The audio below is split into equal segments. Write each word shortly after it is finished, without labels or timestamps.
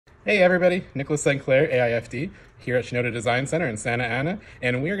Hey everybody, Nicholas St Clair, AIFD, here at Shinoda Design Center in Santa Ana,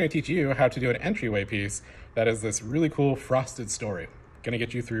 and we are going to teach you how to do an entryway piece that is this really cool frosted story. Going to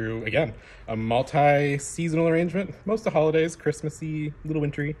get you through, again, a multi-seasonal arrangement, most of the holidays, Christmassy, a little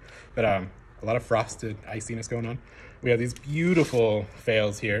wintry, but a lot of frosted iciness going on. We have these beautiful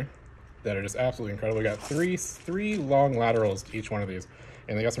fails here that are just absolutely incredible. We got three long laterals to each one of these,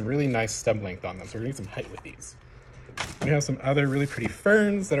 and they got some really nice stem length on them, so we're going to need some height with these. We have some other really pretty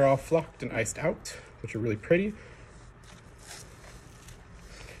ferns that are all fluffed and iced out, which are really pretty.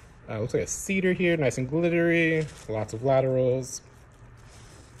 Looks like a cedar here, nice and glittery, lots of laterals.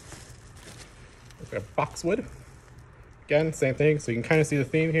 Looks like a boxwood. Again, same thing, so you can kind of see the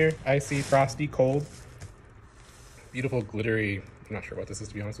theme here. Icy, frosty, cold. Beautiful, glittery, I'm not sure what this is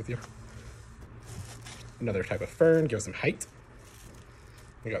to be honest with you. Another type of fern, give us some height.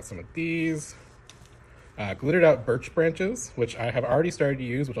 We got some of these. Glittered out birch branches, which I have already started to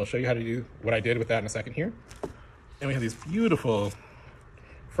use, which I'll show you how to do what I did with that in a second here. And we have these beautiful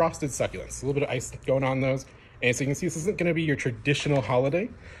frosted succulents, a little bit of ice going on those. And so you can see this isn't going to be your traditional holiday.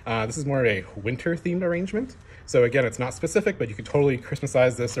 This is more of a winter themed arrangement. So again, it's not specific, but you can totally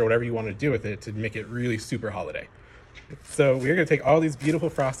Christmasize this or whatever you want to do with it to make it really super holiday. So we're going to take all these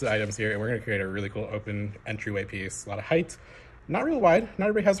beautiful frosted items here and we're going to create a really cool open entryway piece, a lot of height. Not real wide. Not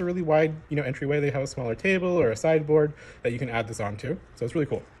everybody has a really wide, entryway. They have a smaller table or a sideboard that you can add this onto. So it's really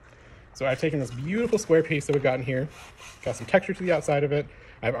cool. So I've taken this beautiful square piece that we've gotten here, got some texture to the outside of it.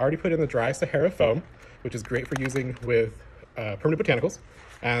 I've already put in the dry Sahara foam, which is great for using with permanent botanicals,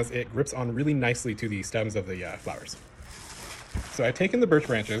 as it grips on really nicely to the stems of the flowers. So I've taken the birch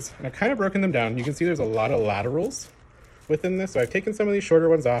branches and I've kind of broken them down. You can see there's a lot of laterals within this. So I've taken some of these shorter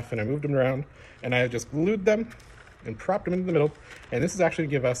ones off and I moved them around and I just glued them and propped them into the middle. And this is actually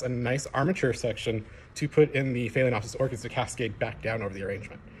to give us a nice armature section to put in the Phalaenopsis orchids to cascade back down over the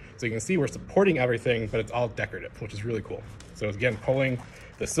arrangement. So you can see we're supporting everything, but it's all decorative, which is really cool. So again, pulling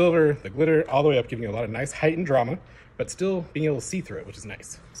the silver, the glitter, all the way up, giving you a lot of nice height and drama, but still being able to see through it, which is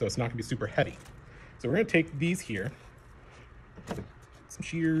nice. So it's not gonna be super heavy. So we're gonna take these here, some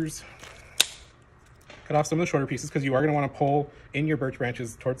shears, cut off some of the shorter pieces because you are gonna wanna pull in your birch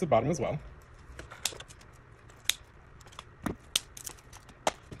branches towards the bottom as well.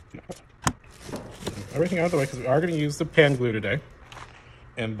 Everything out of the way because we are going to use the pan glue today,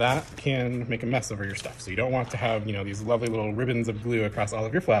 and that can make a mess over your stuff. So you don't want to have these lovely little ribbons of glue across all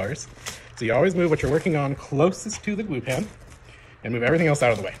of your flowers. So you always move what you're working on closest to the glue pan and move everything else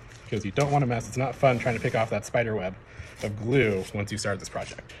out of the way because you don't want to mess. It's not fun trying to pick off that spider web of glue once you start this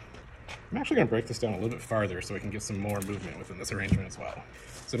project. I'm actually going to break this down a little bit farther so we can get some more movement within this arrangement as well.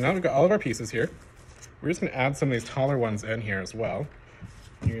 So now we've got all of our pieces here. We're just going to add some of these taller ones in here as well.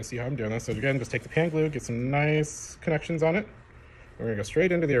 You're gonna see how I'm doing this. So again, just take the pan glue, get some nice connections on it. We're gonna go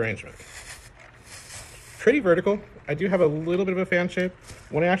straight into the arrangement. Pretty vertical. I do have a little bit of a fan shape.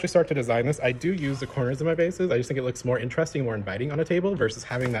 When I actually start to design this, I do use the corners of my bases. I just think it looks more interesting, more inviting on a table versus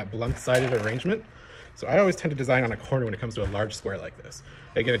having that blunt-sided arrangement. So I always tend to design on a corner when it comes to a large square like this.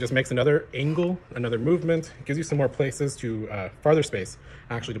 Again, it just makes another angle, another movement, gives you some more places to, farther space,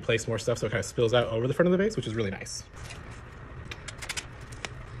 actually to place more stuff so it kind of spills out over the front of the vase, which is really nice.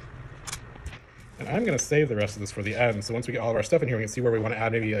 And I'm going to save the rest of this for the end. So once we get all of our stuff in here, we can see where we want to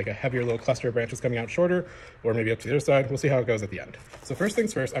add maybe like a heavier little cluster of branches coming out shorter, or maybe up to the other side. We'll see how it goes at the end. So first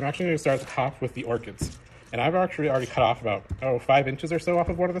things first, I'm actually going to start at the top with the orchids. And I've actually already cut off about, 5 inches or so off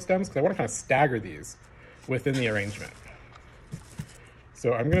of one of the stems because I want to kind of stagger these within the arrangement.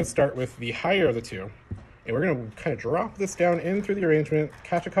 So I'm going to start with the higher of the two. And we're going to kind of drop this down in through the arrangement,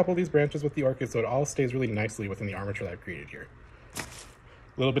 catch a couple of these branches with the orchids so it all stays really nicely within the armature that I've created here. A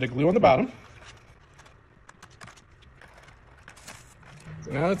little bit of glue on the bottom. So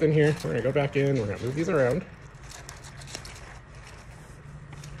now it's in here, we're gonna go back in, we're gonna move these around.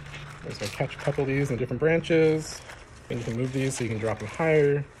 I'm just gonna catch a couple of these in the different branches, and you can move these so you can drop them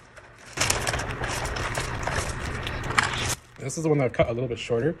higher. This is the one that I've cut a little bit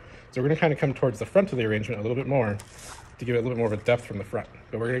shorter, so we're gonna kind of come towards the front of the arrangement a little bit more to give it a little bit more of a depth from the front.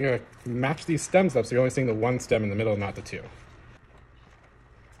 But we're gonna match these stems up so you're only seeing the one stem in the middle, not the two.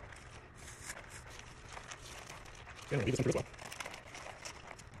 And leave this one as well.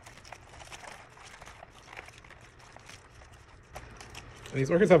 And these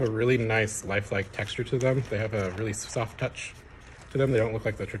orchids have a really nice lifelike texture to them. They have a really soft touch to them. They don't look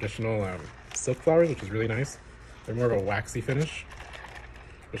like the traditional silk flowers, which is really nice. They're more of a waxy finish,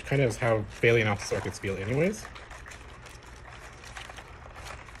 which kind of is how Phalaenopsis orchids feel anyways.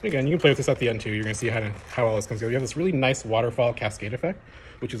 Again, you can play with this at the end too. You're going to see how all this comes together. You have this really nice waterfall cascade effect,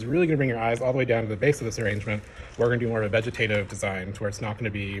 which is really going to bring your eyes all the way down to the base of this arrangement. We're going to do more of a vegetative design to where it's not going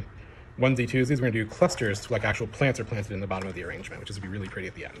to be onesie twosies. We're going to do clusters to like actual plants are planted in the bottom of the arrangement, which is going to be really pretty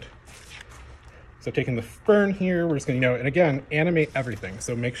at the end. So taking the fern here, we're just going to, and again, animate everything.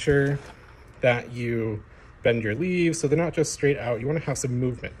 So make sure that you bend your leaves so they're not just straight out. You want to have some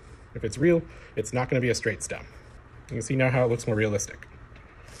movement. If it's real, it's not going to be a straight stem. You can see now how it looks more realistic.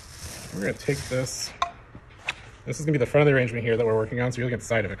 We're going to take this. This is going to be the front of the arrangement here that we're working on, so you're looking at the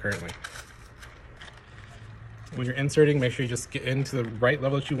side of it currently. When you're inserting, make sure you just get into the right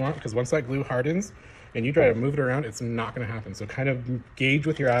level that you want, because once that glue hardens and you try to move it around, it's not going to happen. So kind of gauge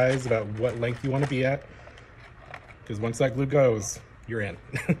with your eyes about what length you want to be at, because once that glue goes, you're in.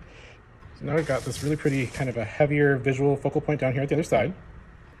 So now I've got this really pretty kind of a heavier visual focal point down here at the other side.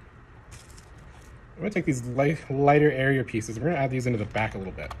 I'm going to take these lighter area pieces. We're going to add these into the back a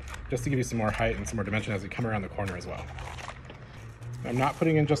little bit, just to give you some more height and some more dimension as we come around the corner as well. I'm not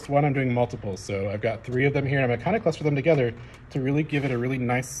putting in just one, I'm doing multiple. So I've got 3 of them here, and I'm going to kind of cluster them together to really give it a really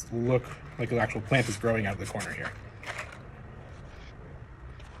nice look, like the actual plant is growing out of the corner here.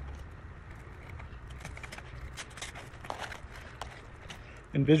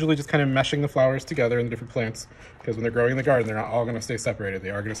 And visually just kind of meshing the flowers together in the different plants, because when they're growing in the garden, they're not all going to stay separated. They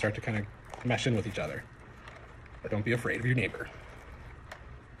are going to start to kind of mesh in with each other. But don't be afraid of your neighbor.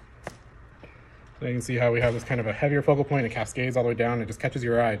 So you can see how we have this kind of a heavier focal point. It cascades all the way down. It just catches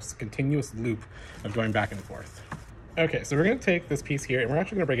your eye. It's a continuous loop of going back and forth. Okay, so we're going to take this piece here and we're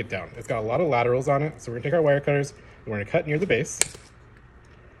actually going to break it down. It's got a lot of laterals on it. So we're going to take our wire cutters and we're going to cut near the base.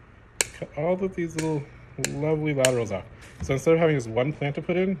 Cut all of these little lovely laterals off. So instead of having just one plant to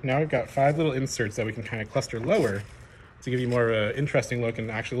put in, now I've got 5 little inserts that we can kind of cluster lower to give you more of an interesting look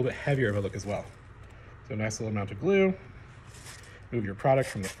and actually a little bit heavier of a look as well. So a nice little amount of glue. Move your product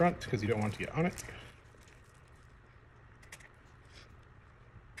from the front because you don't want to get on it.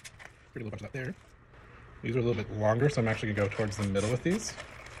 Pretty little bunch of that there. These are a little bit longer, so I'm actually going to go towards the middle with these.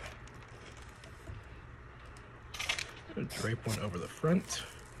 Drape one over the front.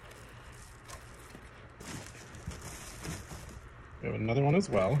 We have another one as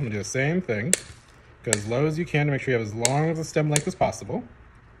well. I'm going to do the same thing. Go as low as you can to make sure you have as long of a stem length as possible.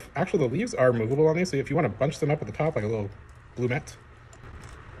 Actually, the leaves are movable on these, so if you want to bunch them up at the top like a little blumette,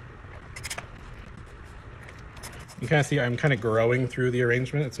 you kind of see I'm kind of growing through the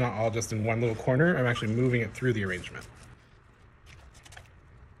arrangement. It's not all just in one little corner. I'm actually moving it through the arrangement.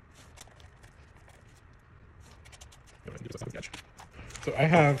 So I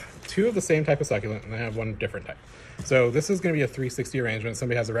have 2 of the same type of succulent and I have 1 different type. So this is going to be a 360 arrangement.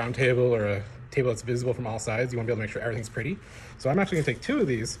 Somebody has a round table or a table that's visible from all sides. You want to be able to make sure everything's pretty. So I'm actually going to take 2 of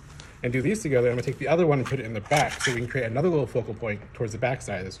these and do these together. I'm going to take the other one and put it in the back so we can create another little focal point towards the back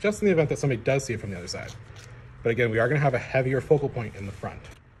side. It's just in the event that somebody does see it from the other side. But again, we are going to have a heavier focal point in the front.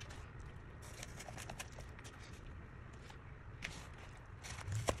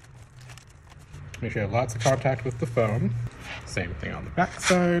 Make sure you have lots of contact with the foam. Same thing on the back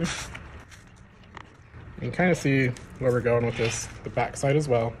side. You can kind of see where we're going with this, the back side as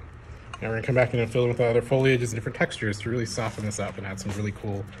well. Now we're going to come back in and fill in with other foliages and different textures to really soften this up and add some really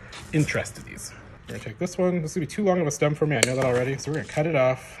cool interest to these. We're going to take this one. This is going to be too long of a stem for me. I know that already. So we're going to cut it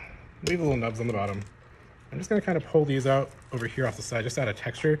off, leave the little nubs on the bottom. I'm just going to kind of pull these out over here off the side, just to add a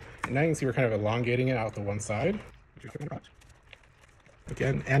texture. And now you can see we're kind of elongating it out the one side.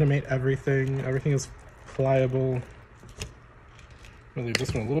 Again, animate everything. Everything is pliable. I'm going to leave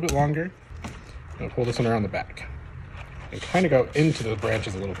this one a little bit longer. I'm going to pull this one around the back. And kind of go into the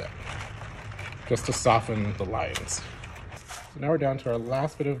branches a little bit, just to soften the lines. So now we're down to our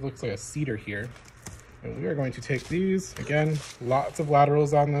last bit of, looks like a cedar here. And we are going to take these, again, lots of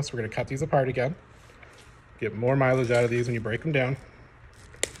laterals on this. We're going to cut these apart again. Get more mileage out of these when you break them down.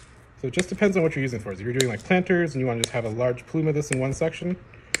 So it just depends on what you're using for. If you're doing like planters and you want to just have a large plume of this in one section,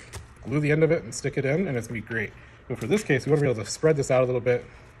 glue the end of it and stick it in and it's going to be great. But for this case, we want to be able to spread this out a little bit,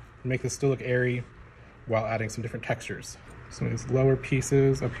 make this still look airy while adding some different textures. Some of these lower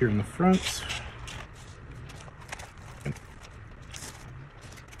pieces up here in the front.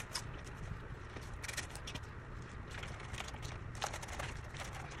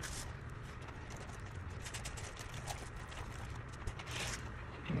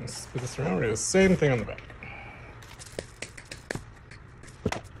 Split this around, we're going to do the same thing on the back.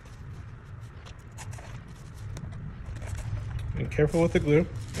 And careful with the glue.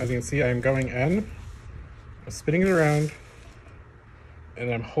 As you can see, I'm going in, I'm spinning it around,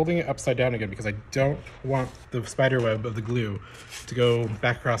 and I'm holding it upside down again because I don't want the spider web of the glue to go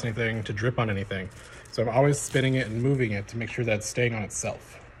back across anything, to drip on anything. So I'm always spinning it and moving it to make sure that it's staying on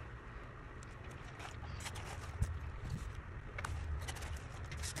itself.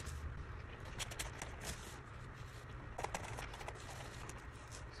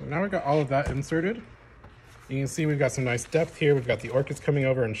 So now we've got all of that inserted. You can see we've got some nice depth here. We've got the orchids coming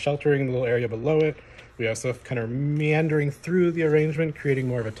over and sheltering the little area below it. We have stuff kind of meandering through the arrangement, creating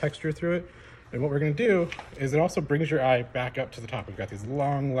more of a texture through it. And what we're going to do is it also brings your eye back up to the top. We've got these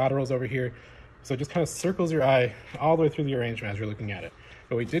long laterals over here. So it just kind of circles your eye all the way through the arrangement as you're looking at it.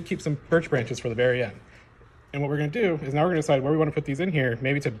 But we did keep some birch branches for the very end. And what we're going to do is now we're going to decide where we want to put these in here,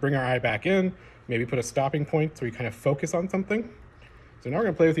 maybe to bring our eye back in, maybe put a stopping point so we kind of focus on something. So now we're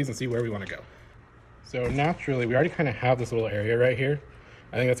going to play with these and see where we want to go. So naturally, we already kind of have this little area right here.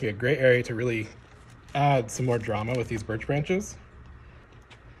 I think that's going to be a great area to really add some more drama with these birch branches.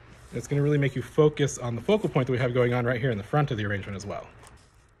 It's going to really make you focus on the focal point that we have going on right here in the front of the arrangement as well.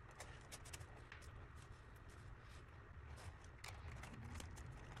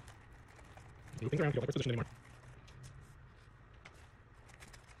 Move things around, you don't like this position anymore.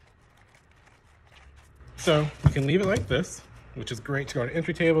 So you can leave it like this, which is great to go on an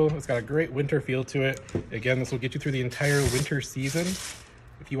entry table. It's got a great winter feel to it. Again, this will get you through the entire winter season.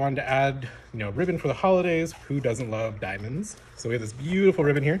 If you wanted to add, ribbon for the holidays, who doesn't love diamonds? So we have this beautiful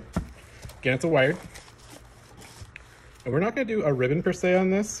ribbon here. Again, it's a wired. And we're not going to do a ribbon per se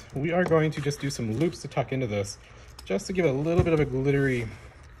on this. We are going to just do some loops to tuck into this, just to give it a little bit of a glittery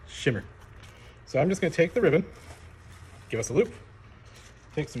shimmer. So I'm just going to take the ribbon, give us a loop,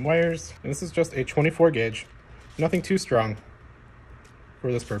 take some wires, and this is just a 24 gauge, nothing too strong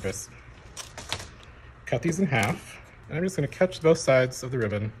for this purpose. Cut these in half, and I'm just going to catch both sides of the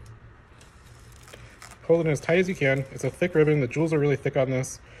ribbon. Hold it in as tight as you can. It's a thick ribbon. The jewels are really thick on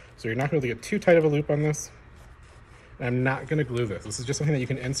this, so you're not going to get too tight of a loop on this. And I'm not going to glue this. This is just something that you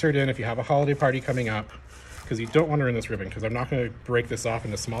can insert in if you have a holiday party coming up, because you don't want to ruin this ribbon, because I'm not going to break this off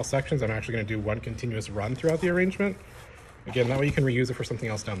into small sections. I'm actually going to do one continuous run throughout the arrangement. Again, that way you can reuse it for something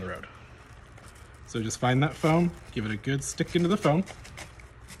else down the road. So just find that foam, give it a good stick into the foam.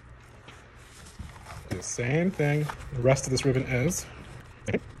 Do the same thing the rest of this ribbon is.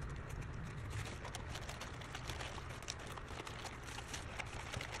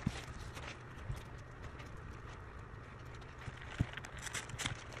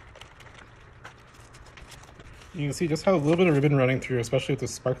 You can see just how a little bit of ribbon running through, especially with a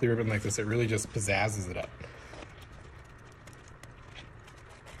sparkly ribbon like this, it really just pizzazzes it up.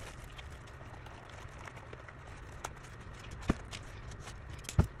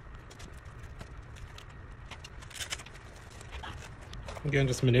 Again,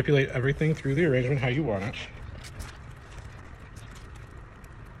 just manipulate everything through the arrangement how you want it.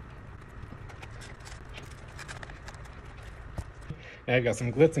 Now you've got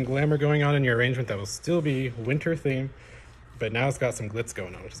some glitz and glamour going on in your arrangement that will still be winter theme, but now it's got some glitz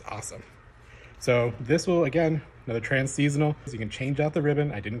going on, which is awesome. So this will, again, another trans-seasonal. So you can change out the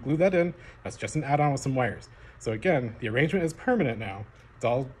ribbon. I didn't glue that in. That's just an add-on with some wires. So again, the arrangement is permanent now. It's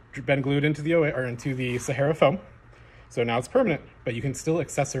all been glued into the Sahara foam. So now it's permanent, but you can still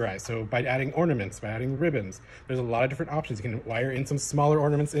accessorize. So by adding ornaments, by adding ribbons, there's a lot of different options. You can wire in some smaller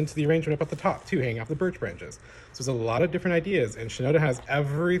ornaments into the arrangement up at the top too, hanging off the birch branches. So there's a lot of different ideas, and Shinoda has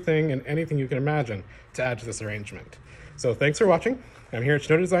everything and anything you can imagine to add to this arrangement. So thanks for watching. I'm here at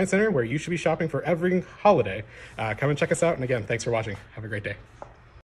Shinoda Design Center, where you should be shopping for every holiday. Come and check us out. And again, thanks for watching. Have a great day.